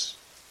scraps,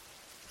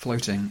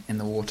 floating in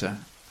the water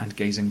and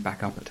gazing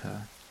back up at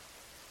her.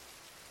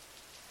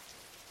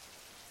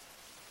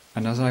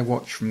 And as I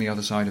watch from the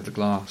other side of the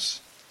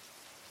glass,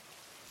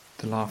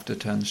 the laughter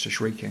turns to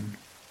shrieking,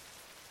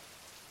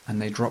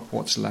 and they drop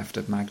what's left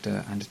of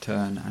Magda and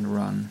turn and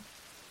run,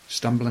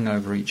 stumbling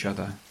over each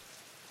other,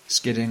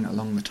 skidding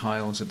along the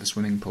tiles of the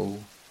swimming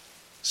pool,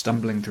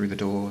 stumbling through the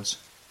doors,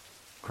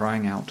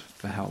 crying out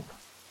for help.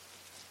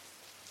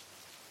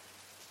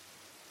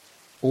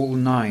 All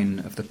 9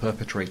 of the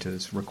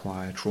perpetrators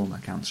require trauma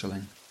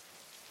counselling.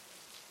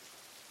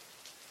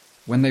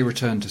 When they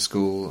return to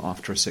school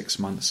after a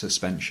 6-month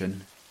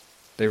suspension,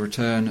 They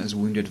return as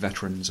wounded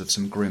veterans of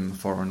some grim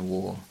foreign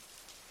war,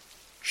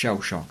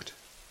 shell-shocked,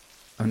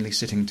 only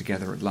sitting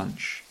together at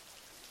lunch,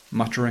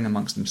 muttering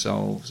amongst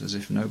themselves as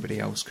if nobody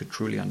else could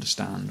truly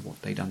understand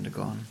what they'd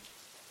undergone.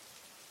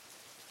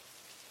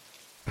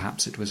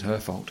 Perhaps it was her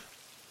fault,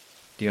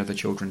 the other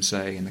children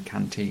say in the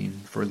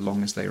canteen for as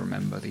long as they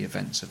remember the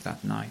events of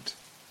that night.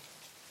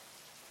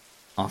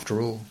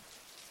 After all,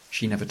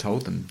 she never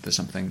told them that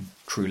something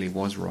truly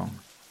was wrong,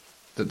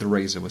 that the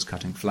razor was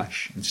cutting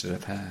flesh instead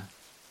of hair.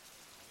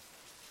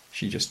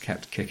 She just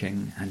kept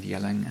kicking and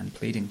yelling and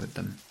pleading with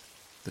them,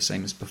 the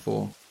same as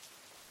before.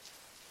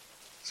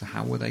 So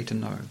how were they to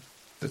know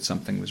that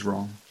something was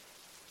wrong?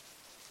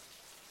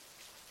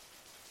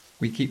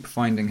 We keep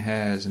finding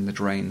hairs in the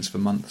drains for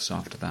months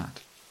after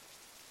that,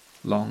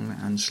 long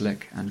and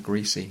slick and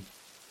greasy,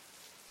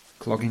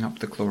 clogging up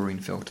the chlorine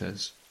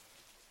filters,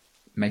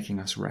 making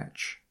us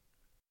retch.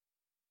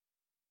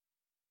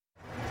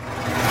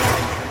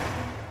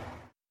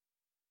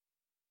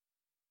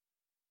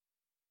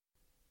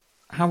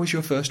 "How was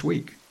your first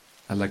week?"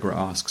 Allegra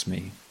asks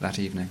me that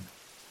evening.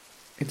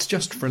 "It's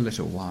just for a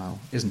little while,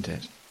 isn't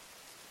it?"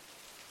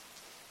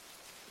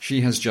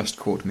 She has just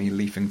caught me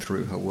leafing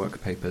through her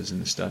work papers in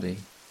the study,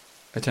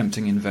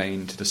 attempting in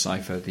vain to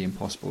decipher the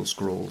impossible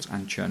scrawls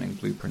and churning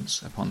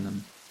blueprints upon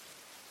them.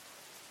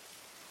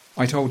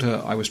 I told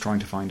her I was trying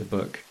to find a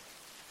book,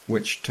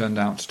 which turned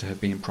out to have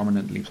been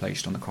prominently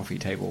placed on the coffee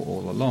table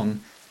all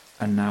along,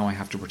 and now I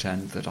have to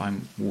pretend that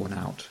I'm worn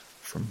out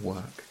from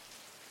work.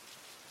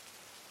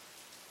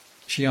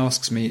 She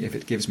asks me if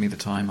it gives me the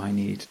time I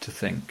need to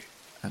think,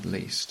 at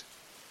least.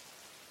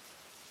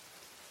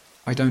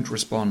 I don't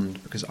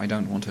respond because I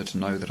don't want her to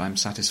know that I'm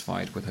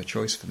satisfied with her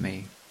choice for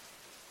me.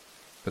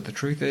 But the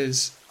truth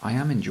is, I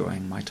am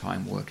enjoying my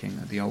time working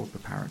at the old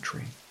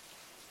preparatory.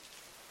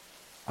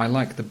 I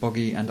like the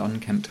boggy and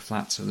unkempt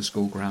flats of the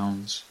school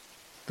grounds,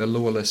 the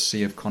lawless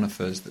sea of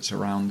conifers that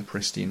surround the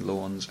pristine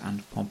lawns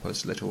and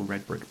pompous little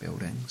red brick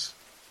buildings.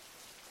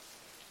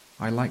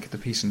 I like the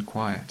peace and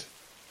quiet,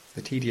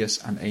 the tedious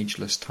and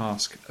ageless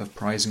task of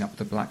prizing up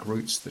the black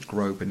roots that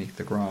grow beneath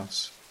the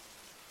grass.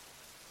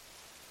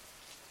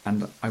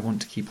 And I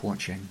want to keep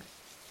watching,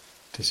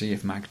 to see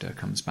if Magda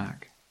comes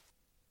back.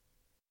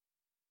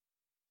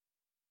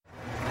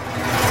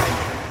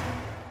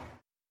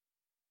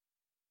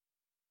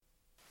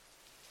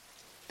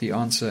 The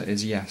answer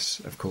is yes,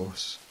 of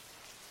course.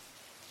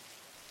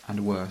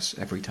 And worse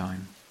every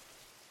time.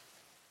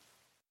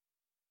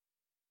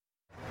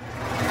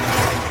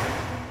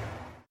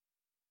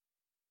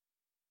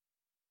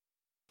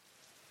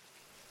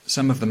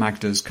 Some of the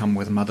Magdas come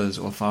with mothers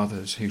or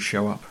fathers who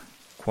show up,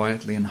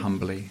 quietly and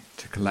humbly,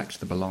 to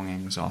collect the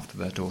belongings after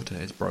their daughter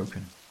is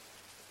broken.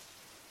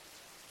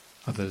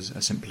 Others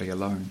are simply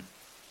alone.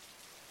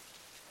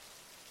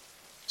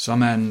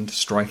 Some end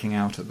striking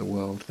out at the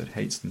world that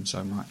hates them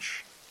so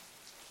much.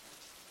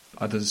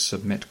 Others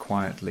submit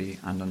quietly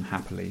and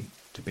unhappily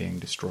to being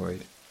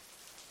destroyed.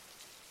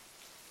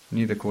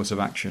 Neither course of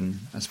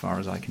action, as far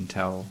as I can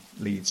tell,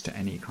 leads to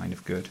any kind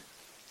of good.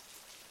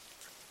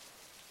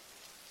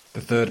 The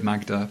third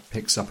Magda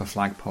picks up a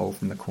flagpole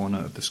from the corner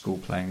of the school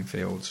playing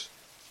fields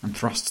and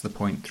thrusts the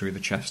point through the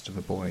chest of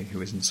a boy who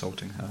is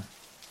insulting her.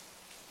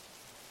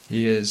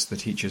 He is, the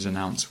teachers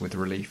announce with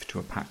relief to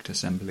a packed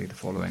assembly the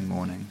following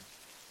morning,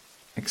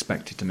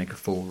 expected to make a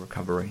full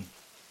recovery.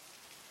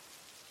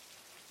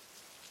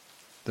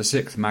 The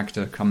sixth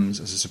Magda comes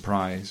as a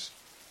surprise,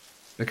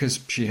 because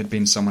she had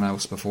been someone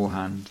else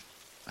beforehand,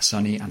 a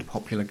sunny and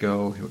popular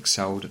girl who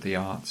excelled at the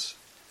arts,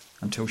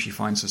 until she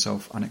finds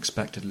herself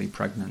unexpectedly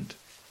pregnant,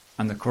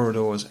 and the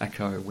corridors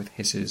echo with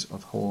hisses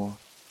of whore,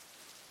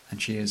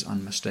 and she is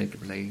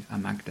unmistakably a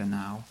Magda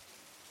now.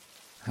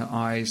 Her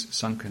eyes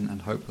sunken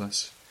and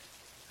hopeless,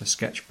 her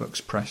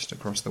sketchbooks pressed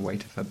across the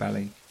weight of her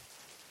belly.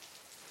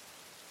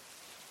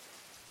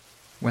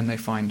 When they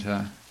find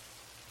her,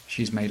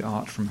 she's made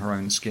art from her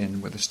own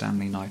skin with a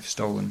Stanley knife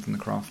stolen from the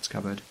crafts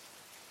cupboard.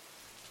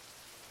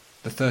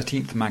 The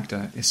 13th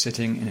Magda is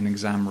sitting in an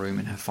exam room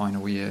in her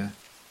final year,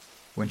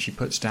 when she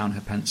puts down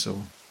her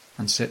pencil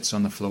and sits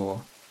on the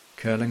floor,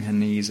 curling her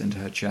knees into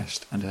her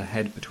chest and her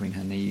head between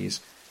her knees,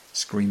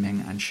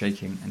 screaming and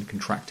shaking and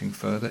contracting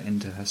further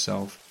into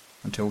herself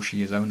until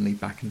she is only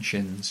back and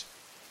shins,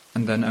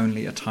 and then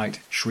only a tight,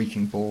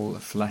 shrieking ball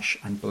of flesh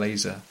and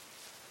blazer,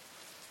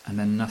 and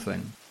then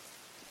nothing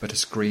but a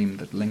scream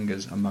that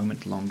lingers a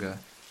moment longer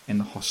in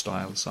the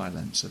hostile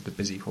silence of the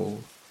busy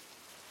hall.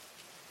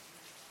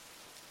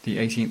 The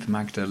 18th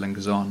Magda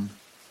lingers on,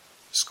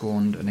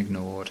 scorned and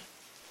ignored,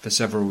 for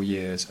several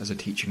years as a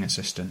teaching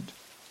assistant,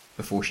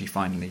 before she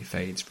finally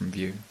fades from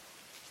view.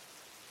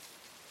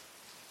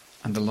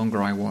 And the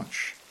longer I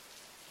watch,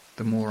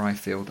 the more I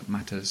feel that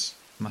matters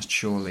must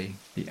surely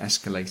be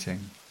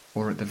escalating,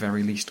 or at the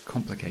very least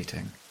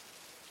complicating.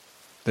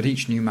 That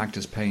each new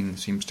Magda's pain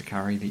seems to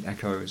carry the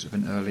echoes of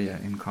an earlier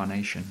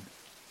incarnation.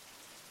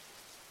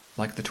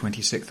 Like the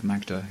 26th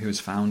Magda who was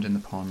found in the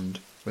pond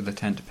with a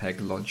tent peg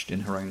lodged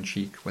in her own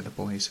cheek where the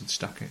boys had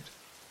stuck it.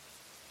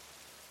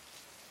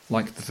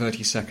 Like the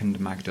 32nd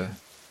Magda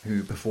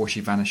who, before she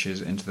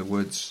vanishes into the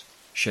woods,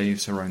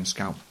 shaves her own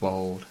scalp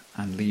bald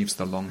and leaves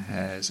the long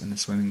hairs in the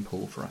swimming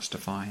pool for us to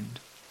find.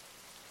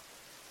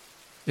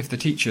 If the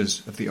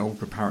teachers of the old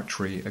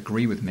preparatory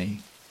agree with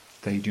me,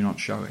 they do not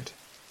show it.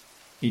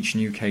 Each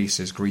new case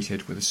is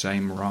greeted with the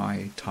same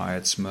wry,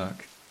 tired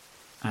smirk,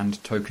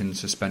 and token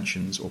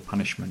suspensions or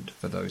punishment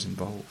for those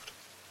involved.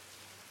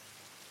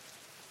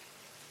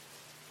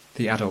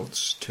 The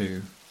adults,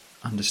 too,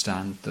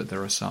 understand that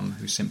there are some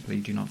who simply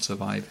do not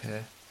survive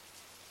here,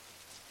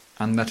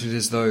 and that it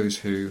is those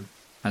who,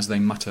 as they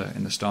mutter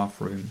in the staff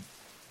room,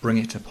 bring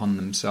it upon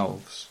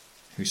themselves,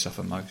 who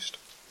suffer most.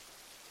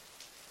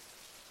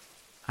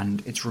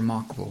 And it's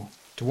remarkable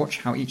to watch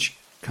how each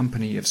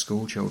company of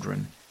school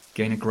children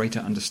gain a greater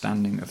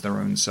understanding of their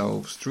own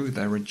selves through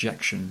their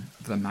rejection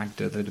of the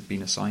Magda that had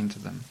been assigned to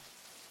them.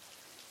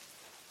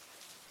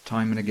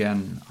 Time and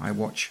again I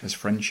watch as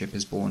friendship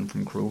is born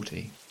from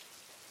cruelty,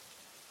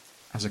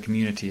 as a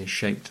community is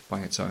shaped by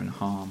its own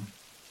harm.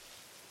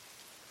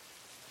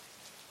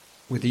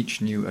 With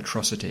each new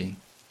atrocity,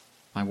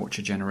 I watch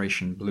a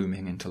generation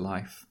blooming into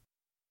life.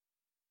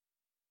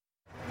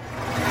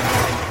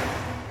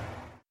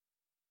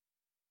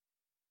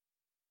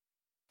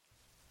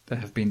 There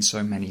have been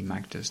so many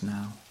Magdas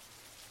now.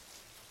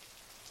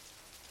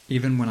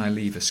 Even when I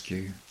leave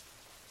Askew,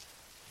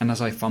 and as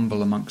I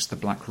fumble amongst the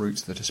black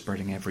roots that are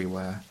spreading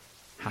everywhere,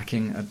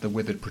 hacking at the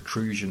withered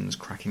protrusions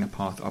cracking a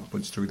path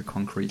upwards through the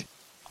concrete,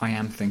 I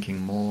am thinking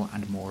more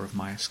and more of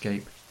my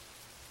escape.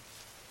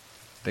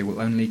 They will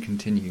only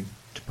continue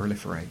to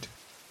proliferate.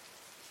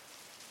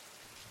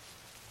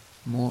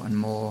 More and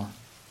more,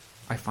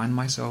 I find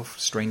myself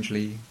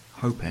strangely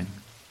hoping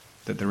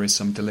that there is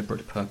some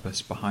deliberate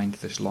purpose behind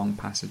this long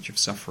passage of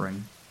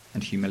suffering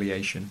and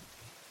humiliation.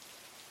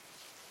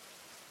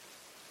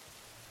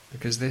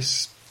 Because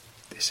this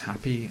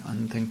happy,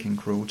 unthinking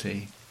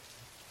cruelty,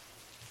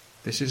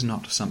 this is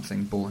not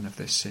something born of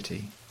this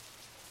city.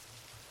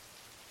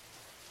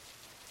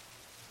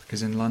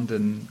 Because in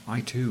London,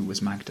 I too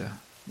was Magda,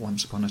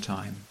 once upon a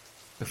time,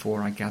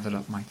 before I gathered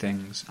up my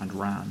things and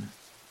ran.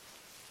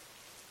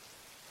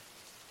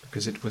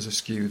 Because it was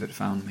Askew that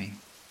found me,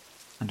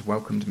 and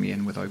welcomed me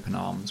in with open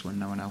arms when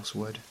no one else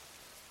would.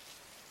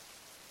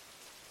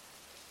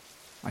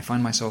 I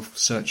find myself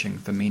searching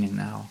for meaning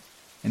now,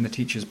 in the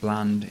teacher's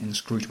bland,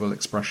 inscrutable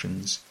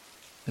expressions,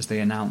 as they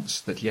announce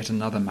that yet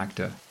another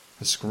Magda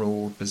has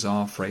scrawled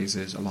bizarre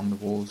phrases along the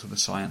walls of the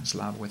science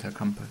lab with her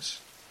compass,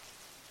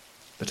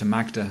 that a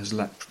Magda has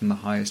leapt from the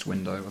highest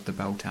window of the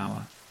bell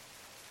tower,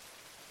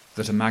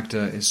 that a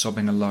Magda is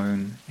sobbing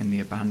alone in the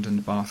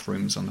abandoned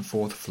bathrooms on the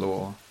 4th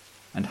floor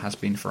and has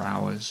been for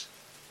hours,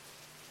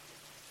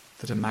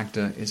 that a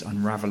Magda is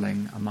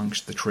unravelling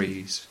amongst the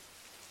trees,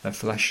 her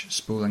flesh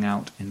spooling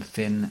out in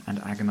thin and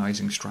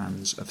agonizing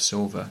strands of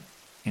silver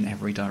in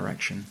every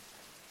direction,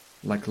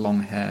 like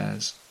long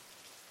hairs,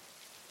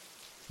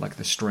 like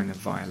the string of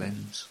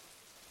violins.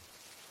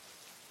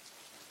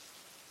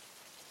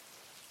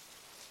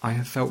 I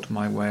have felt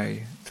my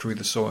way through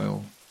the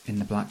soil in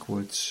the black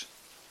woods,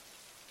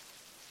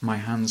 my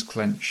hands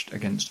clenched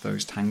against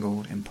those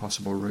tangled,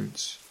 impossible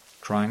roots,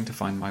 trying to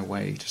find my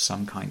way to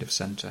some kind of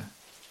centre.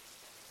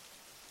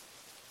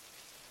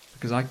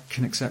 Because I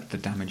can accept the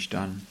damage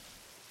done,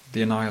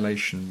 the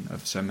annihilation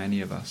of so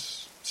many of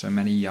us, so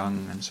many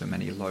young and so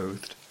many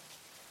loathed,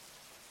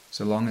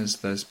 so long as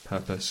there's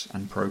purpose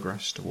and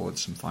progress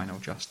towards some final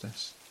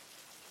justice,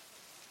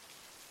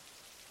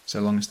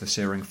 so long as the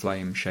searing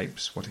flame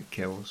shapes what it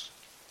kills.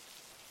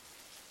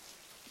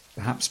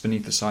 Perhaps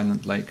beneath the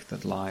silent lake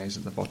that lies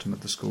at the bottom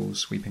of the school's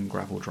sweeping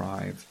gravel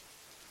drive,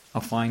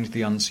 I'll find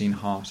the unseen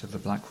heart of the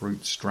black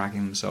roots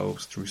dragging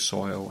themselves through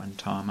soil and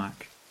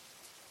tarmac.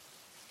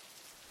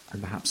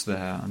 And perhaps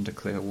there, under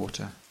clear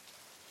water,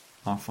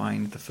 I'll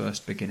find the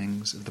first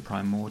beginnings of the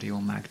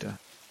primordial Magda,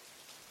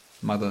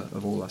 mother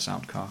of all us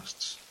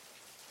outcasts,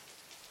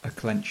 a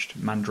clenched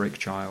mandrake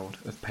child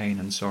of pain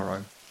and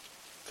sorrow,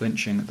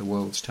 flinching at the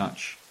world's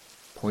touch,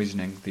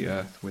 poisoning the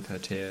earth with her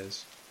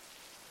tears.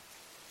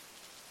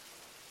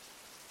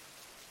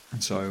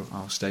 And so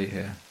I'll stay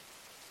here,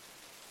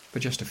 for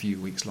just a few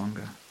weeks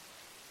longer.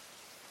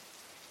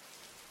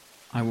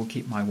 I will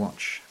keep my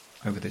watch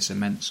over this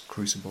immense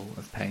crucible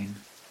of pain,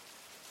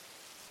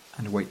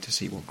 and wait to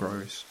see what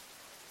grows.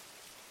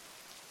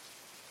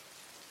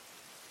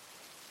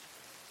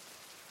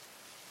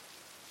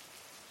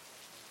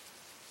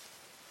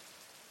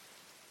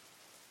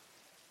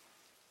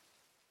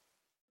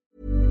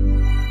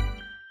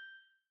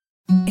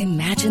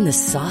 Imagine the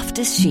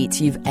softest sheets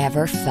you've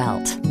ever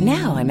felt.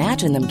 Now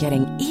imagine them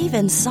getting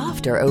even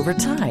softer over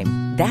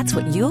time. That's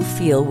what you'll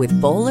feel with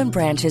Boll &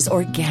 Branch's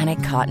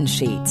organic cotton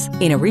sheets.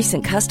 In a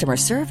recent customer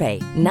survey,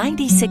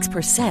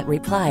 96%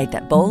 replied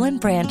that Boll &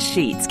 Branch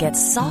sheets get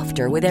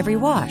softer with every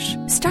wash.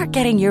 Start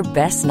getting your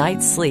best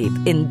night's sleep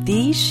in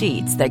these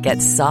sheets that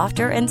get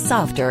softer and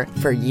softer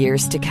for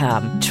years to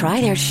come.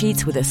 Try their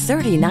sheets with a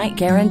 30-night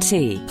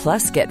guarantee.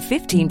 Plus, get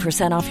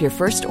 15% off your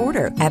first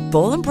order at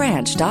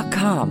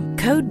bollandbranch.com.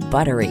 Code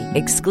BUTTERY.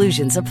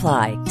 Exclusions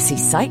apply. See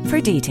site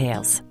for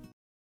details.